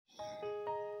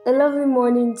A lovely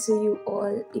morning to you all,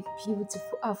 a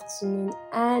beautiful afternoon,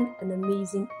 and an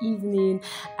amazing evening.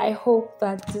 I hope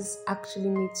that this actually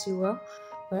meets you well,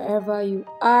 wherever you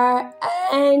are,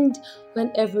 and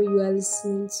whenever you are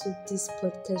listening to this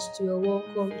podcast. You are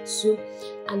welcome to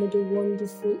another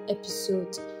wonderful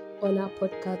episode on our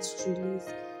podcast release.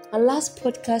 Our last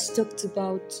podcast talked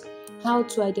about how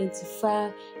to identify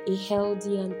a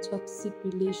healthy and toxic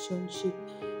relationship.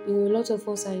 A lot of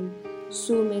us are in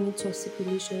so many toxic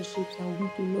relationships and we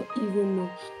do not even know.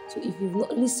 So if you've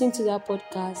not listened to that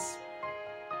podcast,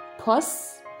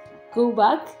 pause, go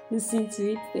back, listen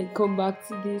to it, then come back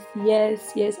to this.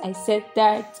 Yes, I said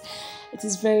that. It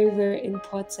is very, very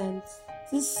important.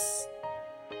 This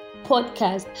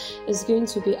podcast is going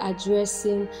to be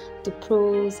addressing the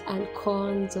pros and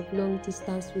cons of long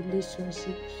distance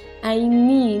relationship. I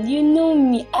mean, you know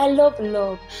me, I love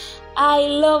love.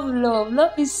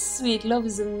 Love is sweet, love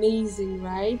is amazing,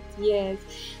 right? Yes.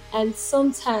 And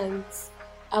sometimes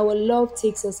our love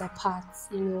takes us apart.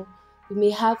 We may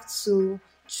have to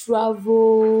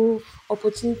travel,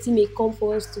 opportunity may come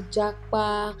for us to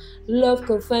jackpot. Love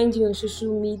can find you on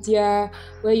social media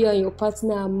where you and your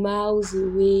partner are miles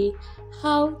away.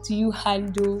 How do you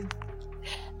handle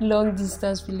long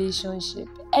distance relationship?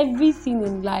 Everything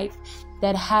in life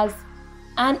that has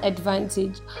an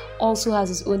advantage also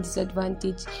has its own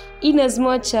disadvantage. In as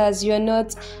much as you're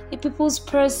not a people's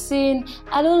person,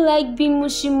 I don't like being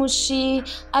mushy.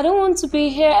 I don't want to be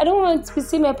here. I don't want to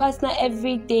see my partner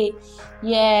every day.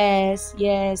 Yes,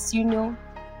 you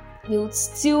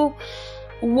still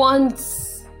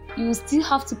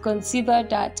have to consider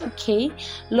that, okay,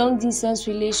 long distance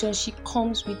relationship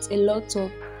comes with a lot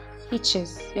of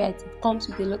hitches, right? It comes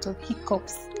with a lot of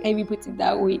hiccups. Let me put it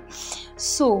that way.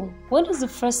 So, what is the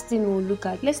first thing we'll look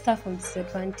at? Let's start from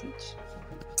disadvantage.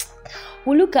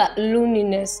 We'll look at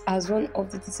loneliness as one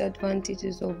of the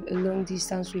disadvantages of a long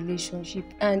distance relationship.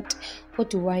 And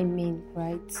what do I mean,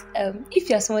 right?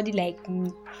 If you're somebody like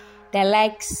me that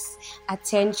likes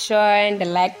attention, that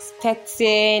likes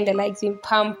petting, that likes being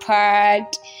pampered,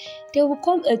 there will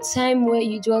come a time where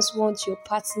you just want your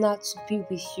partner to be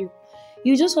with you.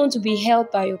 You just want to be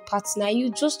held by your partner. You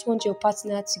just want your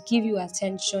partner to give you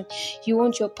attention. You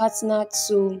want your partner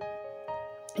to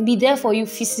be there for you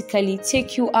physically,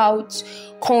 take you out,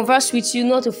 converse with you,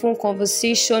 not a phone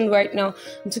conversation right now.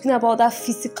 I'm talking about that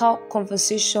physical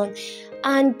conversation.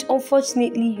 And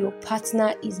unfortunately, your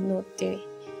partner is not there.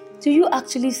 Do you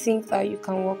actually think that you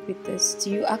can work with this? Do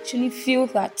you actually feel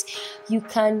that you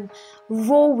can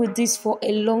roll with this for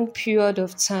a long period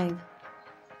of time?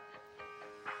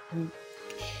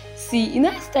 See,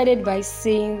 I started by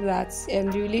saying that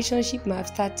the relationship might have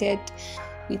started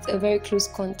with a very close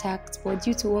contact, but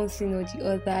due to one thing or the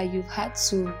other, you've had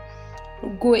to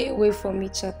go away from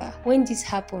each other. When this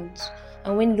happens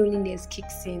and when loneliness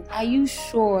kicks in, are you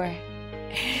sure?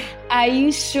 Are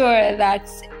you sure that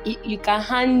you can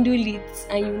handle it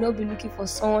and you will not be looking for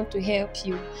someone to help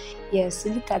you? Yes, so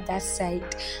look at that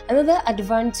side. Another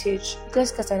advantage,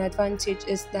 because an advantage,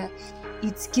 is that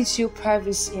it gives you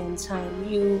privacy and time.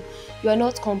 You are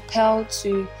not compelled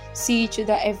to see each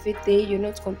other every day. You're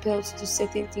not compelled to do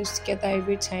certain things together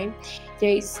every time.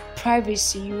 There is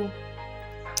privacy.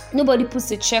 Nobody puts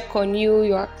a check on you,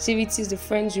 your activities, the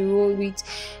friends you roll with.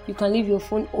 You can leave your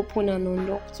phone open and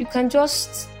unlocked. You can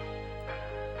just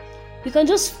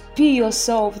be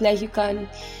yourself. Like you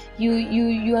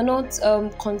are not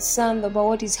concerned about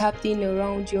what is happening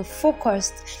around. You're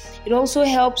focused. It also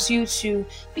helps you to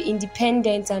be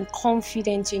independent and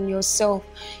confident in yourself.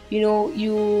 You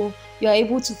are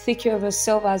able to take care of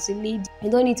yourself as a lady. You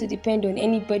don't need to depend on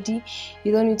anybody.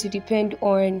 You don't need to depend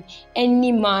on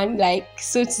any man, like,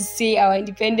 so to say, our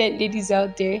independent ladies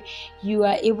out there. You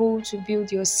are able to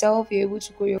build yourself. You're able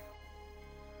to grow your,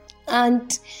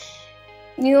 and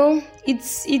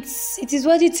it is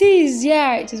what it is.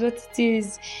 Yeah, it is what it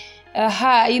is. And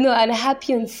a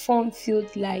happy and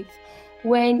fun-filled life.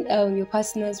 When your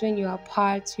partners, when you are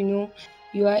apart, you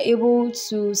are able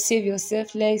to save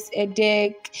yourself less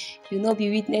headache. You'll not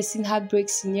be witnessing heartbreak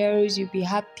scenarios. You'll be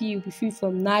happy. You'll be free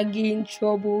from nagging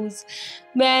troubles.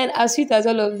 Man, as sweet as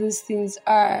all of these things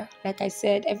are, like I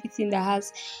said, everything that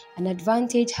has an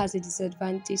advantage has a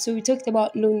disadvantage. So we talked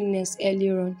about loneliness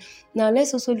earlier on. Now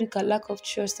let's also look at lack of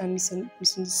trust and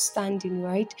misunderstanding,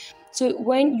 right? So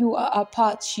when you are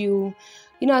apart,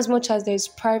 as much as there's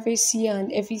privacy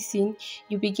and everything,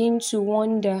 you begin to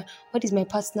wonder, what is my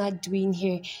partner doing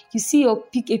here? You see a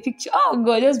picture, oh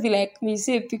God, just be like me, you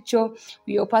see a picture with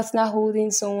your partner holding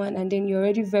someone and then you're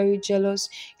already very jealous,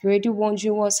 you're already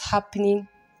wondering what's happening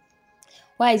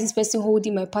Why is this person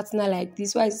holding my partner like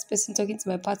this? Why is this person talking to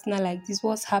my partner like this?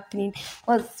 What's happening?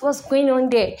 What's going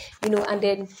on there? And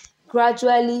then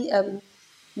gradually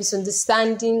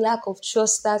misunderstanding, lack of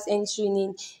trust starts entering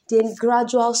in, then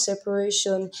gradual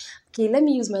separation. Okay, let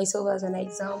me use myself as an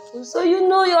example. So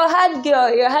your hard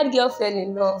girl fell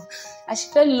in love, and she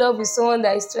fell in love with someone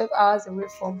that is 12 hours away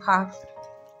from her.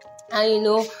 And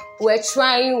we're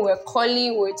trying, we're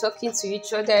calling, we're talking to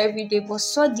each other every day, but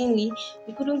suddenly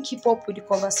we couldn't keep up with the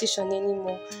conversation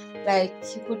anymore. Like,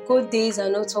 you could go days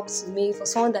and not talk to me for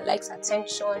someone that likes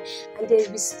attention, and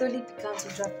then we slowly began to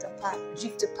drift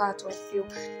apart until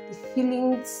the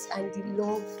feelings and the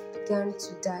love began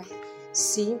to die.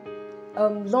 See,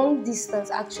 long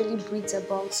distance actually brings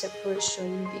about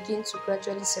separation. You begin to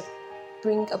gradually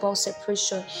bring about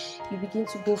separation. You begin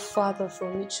to go farther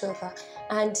from each other,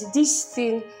 and this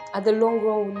thing at the long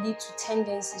run will lead to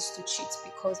tendencies to cheat,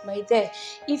 because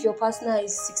if your partner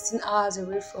is 16 hours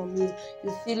away from you,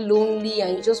 you feel lonely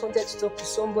and you just wanted to talk to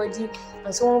somebody,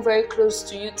 and someone very close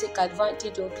to you take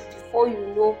advantage of it. Before you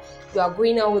know, you are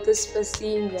going out with this person,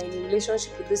 you are in a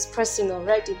relationship with this person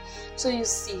already. So you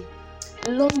see,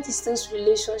 long distance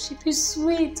relationship is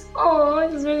sweet. Oh,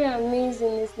 it's very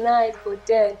amazing, it's nice, but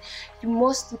then you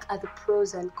must look at the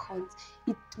pros and cons.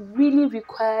 It really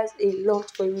requires a lot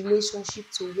for a relationship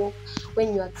to work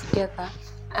when you are together.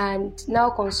 And now,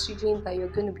 considering that you're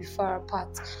going to be far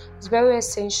apart, it's very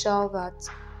essential that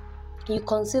you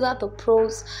consider the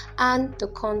pros and the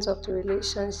cons of the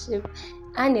relationship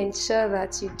and ensure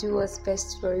that you do what's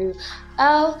best for you.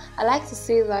 I like to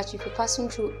say that if you're passing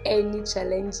through any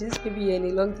challenges, maybe you're in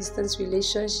a long distance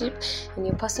relationship and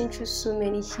you're passing through so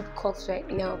many hiccups right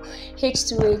now,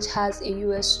 H2H has a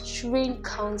US trained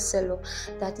counselor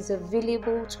that is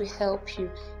available to help you.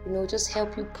 Just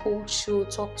help you pull through,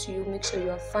 talk to you, make sure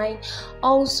you're fine.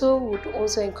 Also, would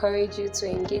also encourage you to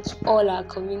engage all our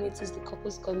communities, the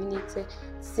couples community,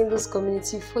 singles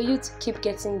community, for you to keep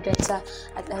getting better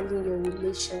at handling your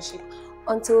relationship.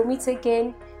 Until we meet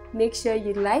again, make sure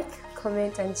you like,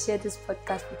 comment, and share this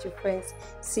podcast with your friends.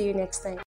 See you next time.